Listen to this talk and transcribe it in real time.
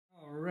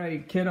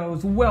Alright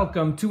kiddos,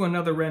 welcome to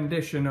another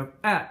rendition of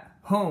At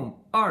Home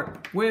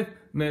Art with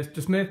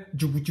Mr. Smith.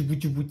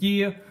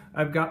 Yeah,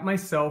 I've got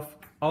myself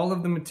all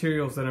of the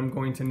materials that I'm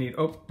going to need.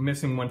 Oh,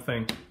 missing one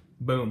thing.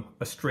 Boom,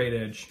 a straight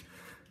edge.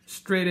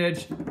 Straight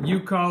edge,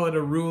 you call it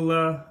a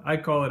ruler, I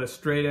call it a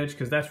straight edge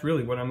because that's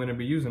really what I'm going to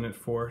be using it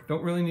for.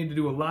 Don't really need to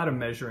do a lot of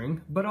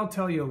measuring, but I'll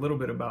tell you a little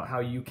bit about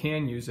how you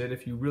can use it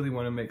if you really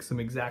want to make some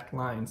exact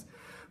lines.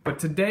 But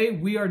today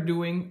we are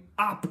doing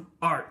op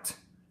art.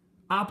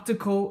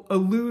 Optical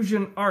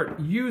illusion art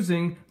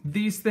using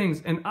these things.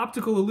 And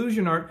optical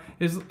illusion art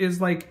is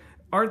like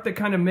art that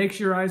kind of makes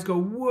your eyes go,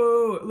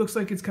 whoa, it looks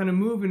like it's kind of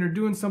moving or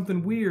doing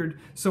something weird.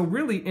 So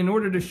really, in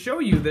order to show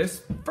you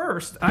this,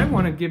 first, I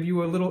want to give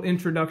you a little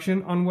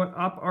introduction on what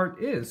op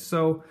art is.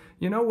 So,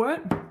 you know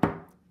what?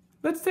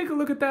 Let's take a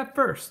look at that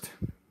first.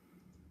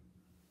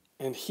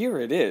 And here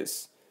it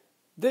is.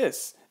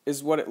 This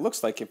is what it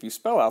looks like if you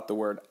spell out the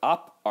word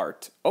op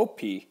art,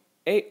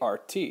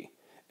 O-P-A-R-T.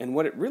 And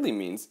what it really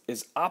means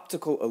is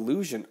optical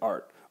illusion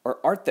art, or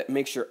art that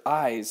makes your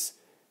eyes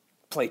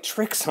play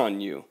tricks on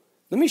you.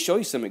 Let me show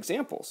you some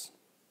examples.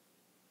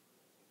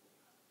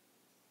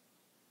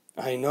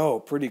 I know,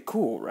 pretty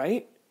cool,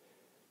 right?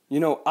 You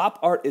know, op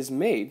art is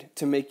made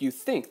to make you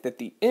think that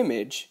the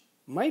image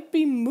might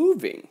be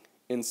moving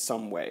in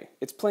some way.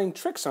 It's playing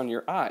tricks on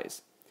your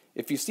eyes.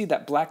 If you see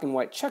that black and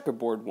white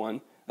checkerboard one,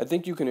 I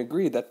think you can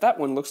agree that that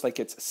one looks like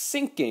it's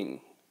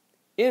sinking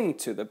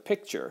into the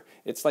picture.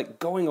 It's like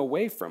going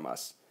away from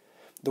us.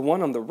 The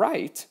one on the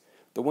right,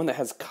 the one that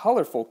has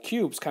colorful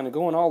cubes kind of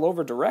going all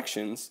over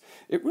directions,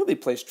 it really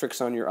plays tricks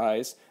on your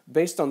eyes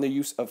based on the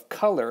use of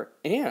color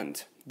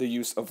and the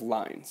use of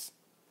lines.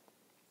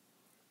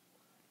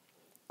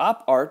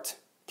 Op art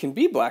can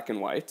be black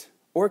and white,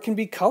 or it can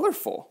be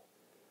colorful.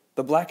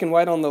 The black and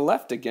white on the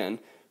left again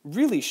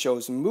really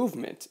shows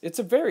movement. It's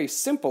a very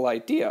simple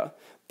idea,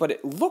 but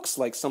it looks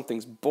like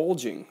something's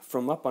bulging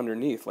from up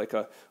underneath, like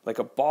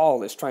a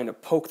ball is trying to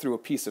poke through a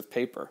piece of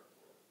paper.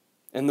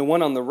 And the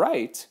one on the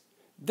right,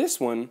 this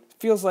one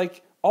feels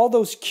like all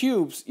those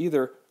cubes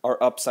either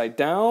are upside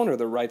down or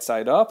the right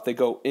side up. They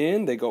go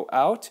in, they go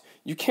out.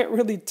 You can't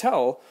really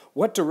tell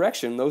what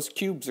direction those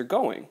cubes are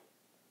going.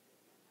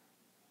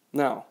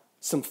 Now,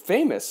 some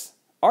famous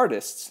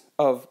artists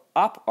of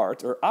op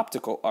art or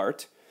optical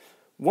art,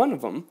 one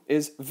of them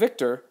is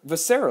Victor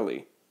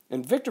Vasarely.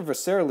 And Victor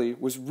Vasarely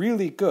was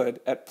really good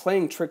at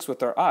playing tricks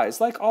with our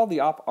eyes, like all the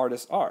op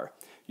artists are.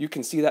 You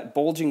can see that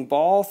bulging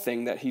ball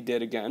thing that he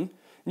did again.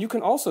 And you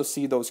can also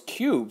see those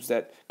cubes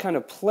that kind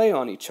of play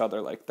on each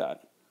other like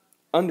that.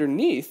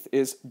 Underneath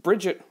is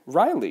Bridget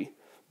Riley.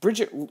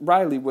 Bridget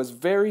Riley was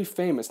very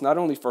famous not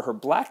only for her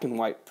black and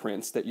white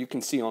prints that you can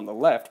see on the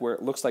left, where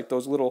it looks like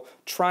those little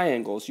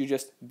triangles. You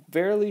just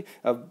barely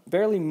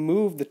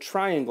move the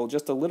triangle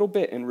just a little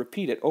bit and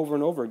repeat it over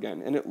and over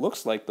again, and it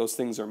looks like those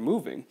things are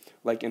moving,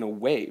 like in a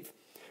wave.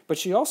 But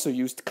she also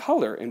used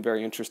color in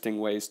very interesting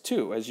ways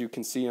too, as you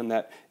can see in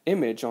that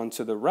image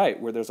onto the right,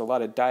 where there's a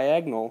lot of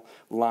diagonal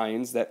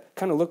lines that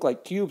kind of look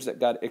like cubes that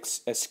got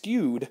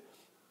askewed.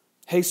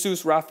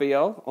 Jesus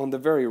Raphael on the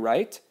very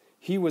right,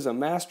 he was a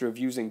master of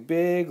using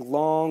big,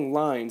 long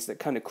lines that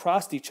kind of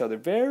crossed each other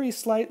very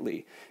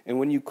slightly. And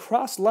when you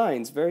cross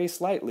lines very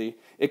slightly,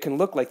 it can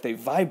look like they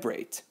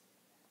vibrate.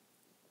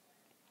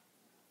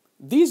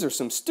 These are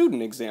some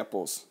student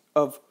examples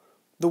of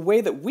the way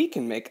that we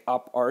can make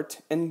op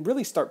art and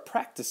really start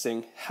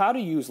practicing how to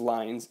use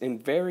lines in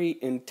very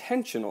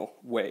intentional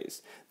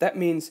ways. That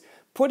means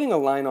putting a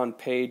line on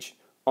page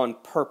on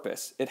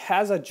purpose. It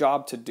has a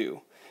job to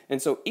do.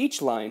 And so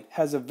each line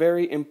has a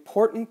very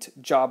important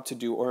job to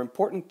do or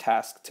important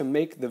task to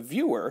make the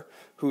viewer,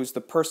 who's the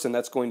person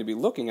that's going to be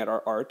looking at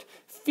our art,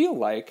 feel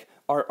like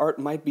our art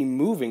might be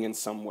moving in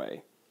some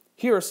way.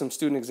 Here are some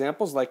student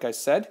examples, like I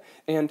said,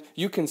 and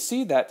you can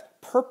see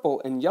that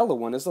purple and yellow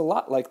one is a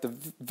lot like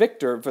the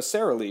Victor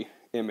Vasarely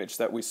image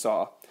that we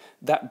saw.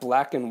 That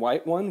black and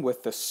white one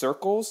with the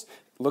circles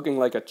looking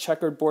like a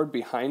checkered board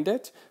behind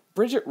it,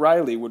 Bridget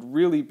Riley would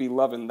really be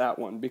loving that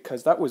one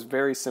because that was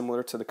very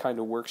similar to the kind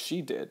of work she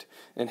did.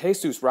 And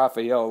Jesus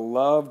Raphael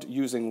loved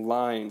using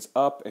lines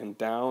up and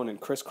down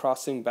and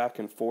crisscrossing back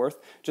and forth,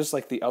 just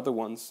like the other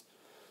ones.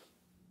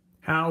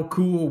 How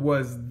cool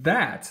was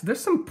that?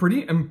 There's some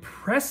pretty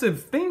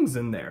impressive things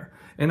in there.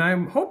 And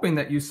I'm hoping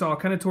that you saw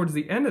kind of towards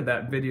the end of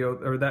that video,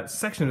 or that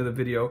section of the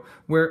video,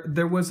 where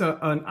there was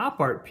an op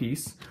art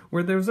piece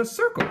where there was a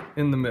circle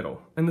in the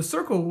middle. And the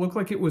circle looked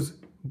like it was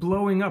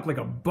blowing up like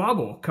a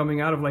bubble coming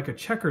out of like a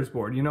checkers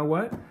board. You know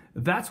what?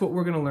 That's what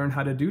we're going to learn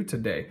how to do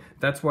today.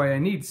 That's why I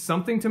need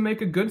something to make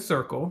a good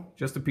circle,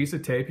 just a piece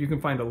of tape. You can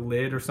find a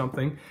lid or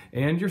something,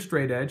 and your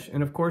straight edge,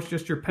 and of course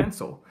just your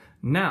pencil.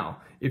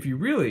 Now, if you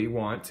really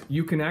want,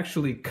 you can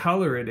actually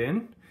color it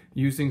in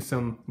using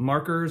some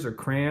markers or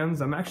crayons.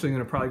 I'm actually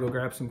going to probably go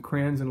grab some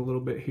crayons in a little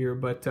bit here,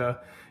 but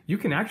you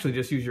can actually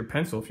just use your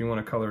pencil if you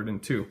want to color it in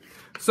too.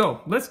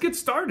 So let's get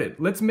started.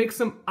 Let's make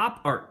some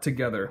op art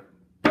together.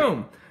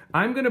 Boom!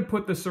 I'm going to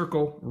put the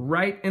circle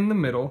right in the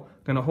middle.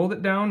 Going to hold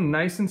it down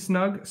nice and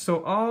snug,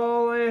 so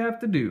all I have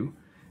to do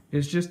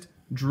is just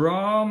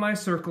draw my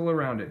circle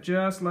around it,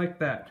 just like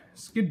that.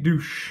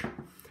 Skadoosh.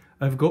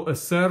 I've got a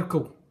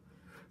circle.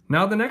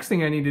 Now the next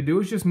thing I need to do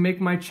is just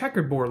make my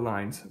checkerboard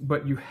lines,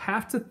 but you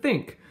have to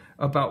think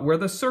about where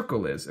the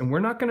circle is, and we're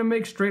not going to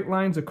make straight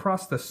lines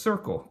across the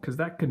circle because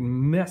that could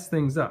mess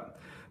things up.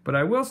 But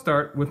I will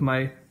start with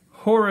my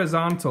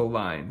horizontal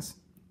lines.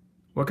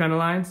 What kind of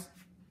lines?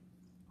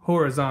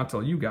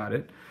 Horizontal, you got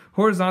it.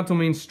 Horizontal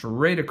means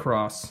straight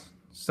across,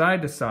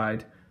 side to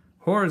side,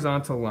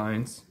 horizontal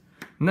lines.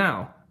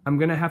 Now, I'm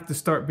going to have to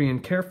start being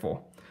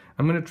careful.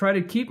 I'm going to try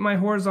to keep my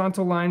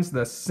horizontal lines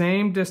the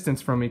same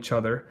distance from each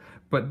other,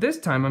 but this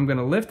time I'm going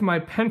to lift my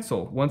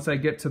pencil once I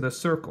get to the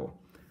circle.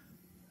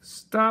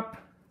 Stop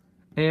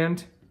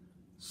and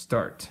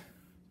start.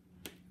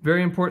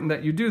 Very important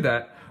that you do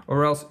that,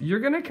 or else you're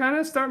going to kind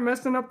of start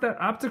messing up that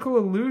optical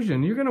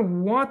illusion. You're going to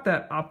want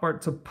that op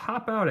art to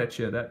pop out at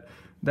you.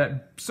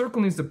 That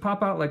circle needs to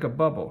pop out like a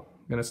bubble.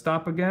 I'm going to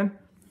stop again,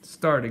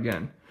 start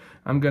again.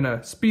 I'm going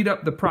to speed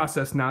up the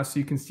process now so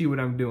you can see what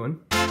I'm doing.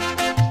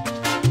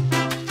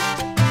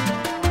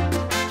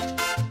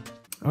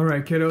 All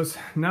right, kiddos,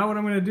 now what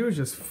I'm going to do is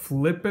just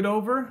flip it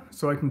over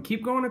so I can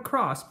keep going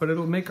across, but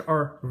it'll make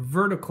our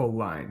vertical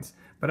lines.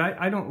 But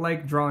I don't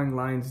like drawing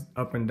lines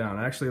up and down.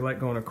 I actually like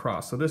going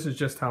across. So this is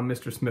just how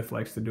Mr. Smith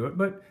likes to do it,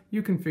 but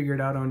you can figure it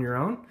out on your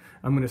own.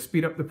 I'm going to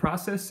speed up the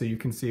process so you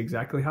can see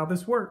exactly how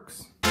this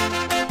works.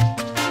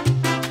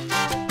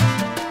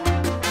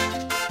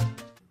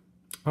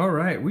 All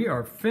right, we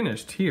are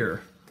finished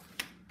here.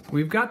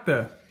 We've got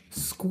the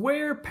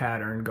square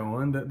pattern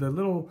going, the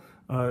little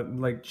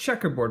like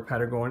checkerboard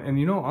pattern going, and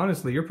you know,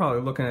 honestly, you're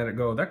probably looking at it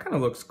go, that kind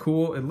of looks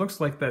cool. It looks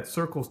like that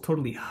circle's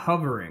totally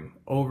hovering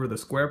over the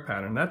square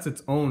pattern. That's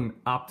its own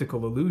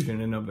optical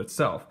illusion in of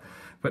itself.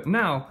 But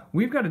now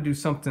we've got to do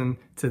something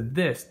to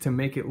this to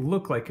make it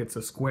look like it's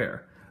a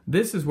square.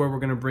 This is where we're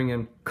going to bring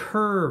in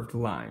curved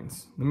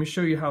lines. Let me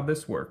show you how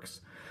this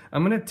works.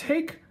 I'm going to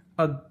take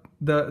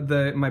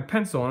my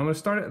pencil and I'm going to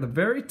start at the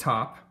very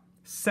top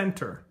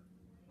center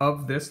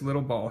of this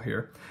little ball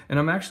here, and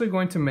I'm actually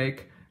going to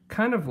make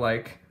kind of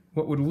like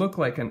what would look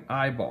like an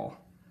eyeball,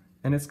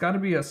 and it's got to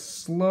be a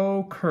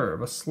slow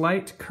curve, a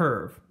slight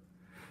curve,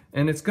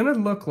 and it's going to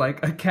look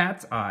like a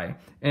cat's eye.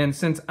 And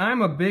since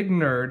I'm a big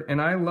nerd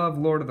and I love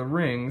Lord of the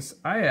Rings,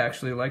 I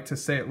actually like to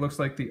say it looks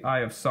like the eye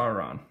of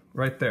Sauron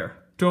right there.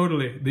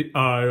 Totally the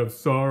eye of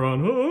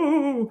Sauron.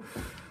 Oh!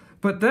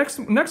 But next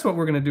what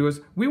we're going to do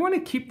is we want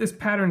to keep this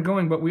pattern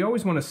going, but we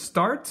always want to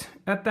start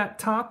at that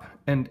top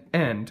and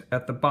end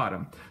at the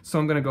bottom. So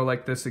I'm going to go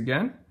like this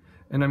again,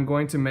 and I'm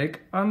going to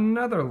make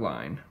another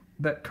line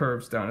that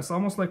curves down. It's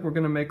almost like we're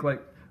going to make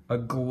like a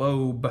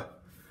globe.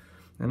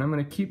 And I'm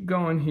going to keep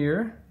going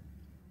here,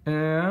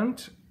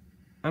 and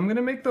I'm going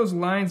to make those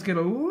lines get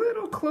a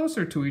little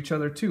closer to each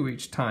other too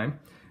each time.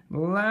 The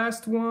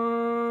last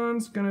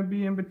one's going to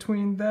be in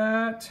between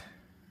that.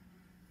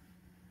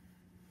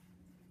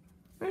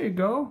 There you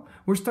go.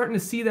 We're starting to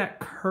see that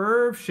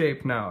curve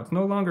shape now. It's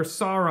no longer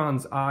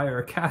Sauron's eye or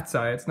a cat's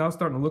eye. It's now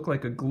starting to look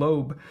like a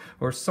globe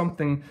or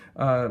something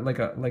like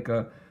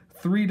a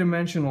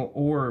three-dimensional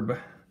orb.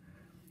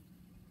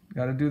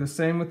 Got to do the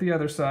same with the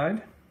other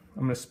side.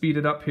 I'm going to speed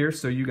it up here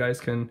so you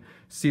guys can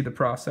see the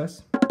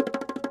process.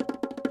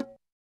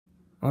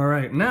 All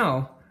right,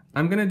 now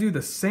I'm going to do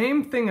the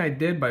same thing I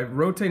did by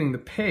rotating the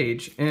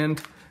page,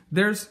 and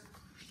there's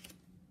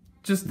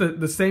just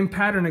the same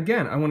pattern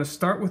again. I want to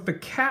start with the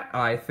cat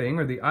eye thing,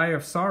 or the eye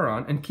of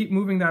Sauron, and keep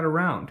moving that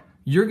around.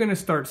 You're going to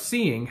start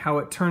seeing how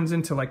it turns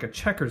into like a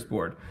checkers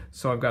board.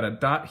 So I've got a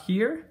dot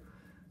here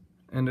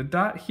and a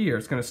dot here.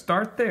 It's going to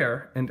start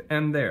there and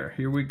end there.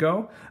 Here we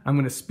go. I'm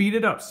going to speed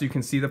it up so you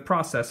can see the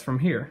process from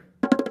here.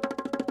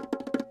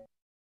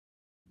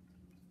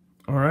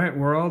 All right,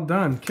 we're all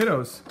done.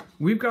 Kiddos,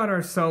 we've got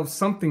ourselves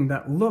something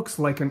that looks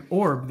like an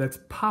orb that's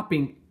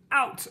popping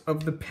out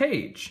of the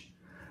page.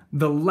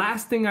 The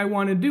last thing I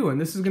want to do,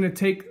 and this is going to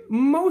take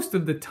most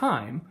of the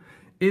time,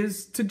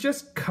 is to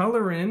just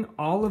color in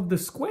all of the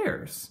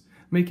squares,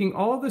 making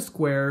all the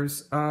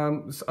squares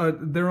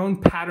their own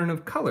pattern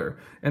of color.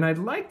 And I'd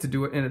like to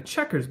do it in a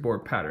checkers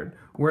board pattern,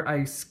 where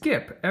I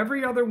skip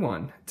every other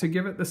one to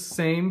give it the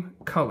same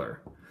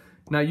color.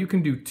 Now you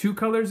can do two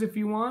colors if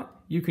you want,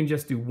 you can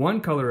just do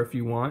one color if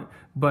you want,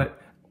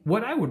 but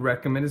what I would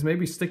recommend is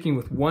maybe sticking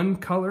with one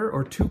color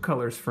or two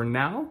colors for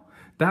now.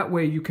 That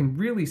way you can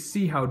really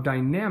see how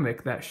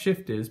dynamic that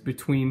shift is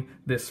between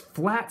this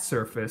flat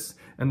surface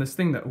and this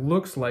thing that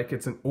looks like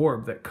it's an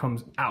orb that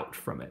comes out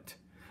from it.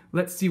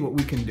 Let's see what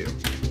we can do.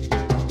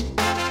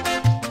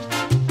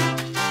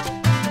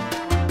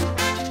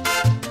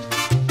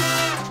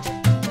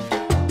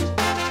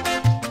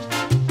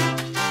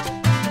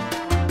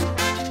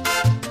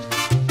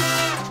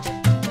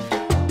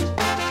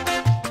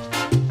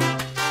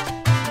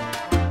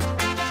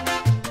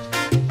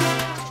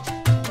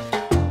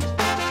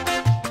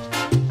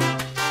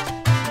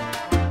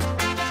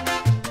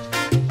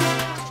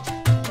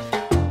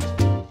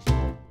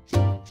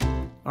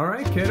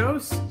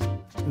 Kiddos,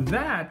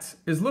 that that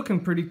is looking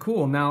pretty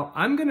cool. Now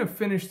I'm gonna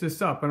finish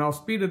this up and I'll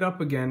speed it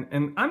up again,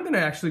 and I'm gonna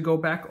actually go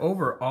back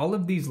over all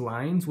of these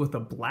lines with a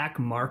black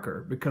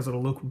marker because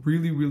it'll look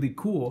really, really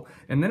cool.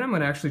 And then I'm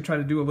gonna actually try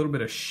to do a little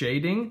bit of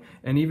shading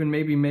and even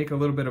maybe make a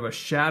little bit of a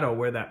shadow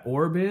where that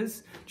orb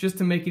is, just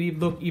to make it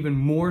look even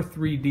more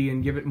 3D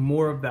and give it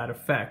more of that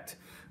effect.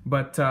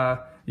 But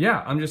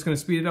yeah, I'm just gonna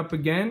speed it up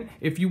again.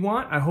 If you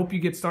want, I hope you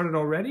get started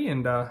already,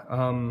 and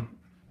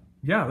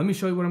yeah, let me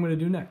show you what I'm gonna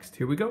do next.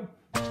 Here we go.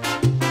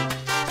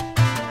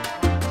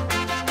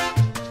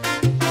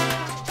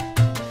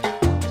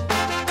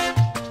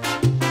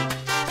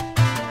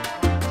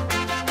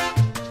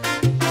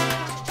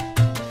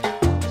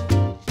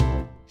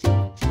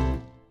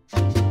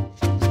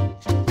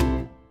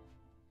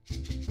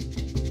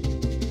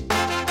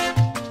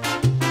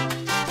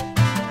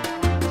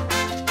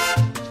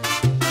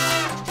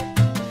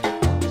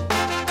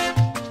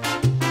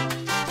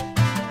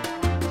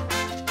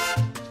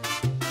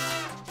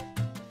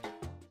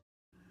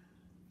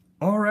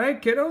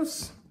 Alright,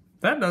 kiddos,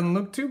 that doesn't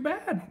look too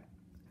bad.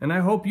 And I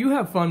hope you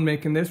have fun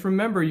making this.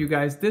 Remember, you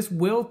guys, this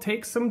will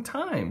take some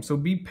time, so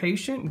be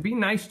patient, be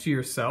nice to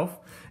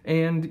yourself,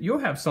 and you'll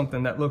have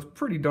something that looks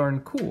pretty darn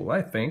cool,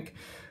 I think.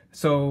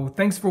 So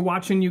thanks for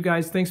watching, you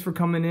guys. Thanks for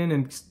coming in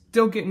and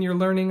still getting your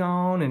learning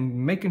on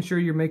and making sure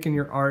you're making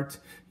your art.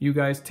 You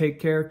guys take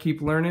care, keep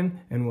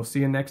learning, and we'll see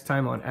you next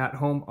time on At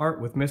Home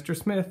Art with Mr.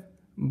 Smith.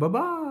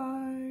 Bye-bye.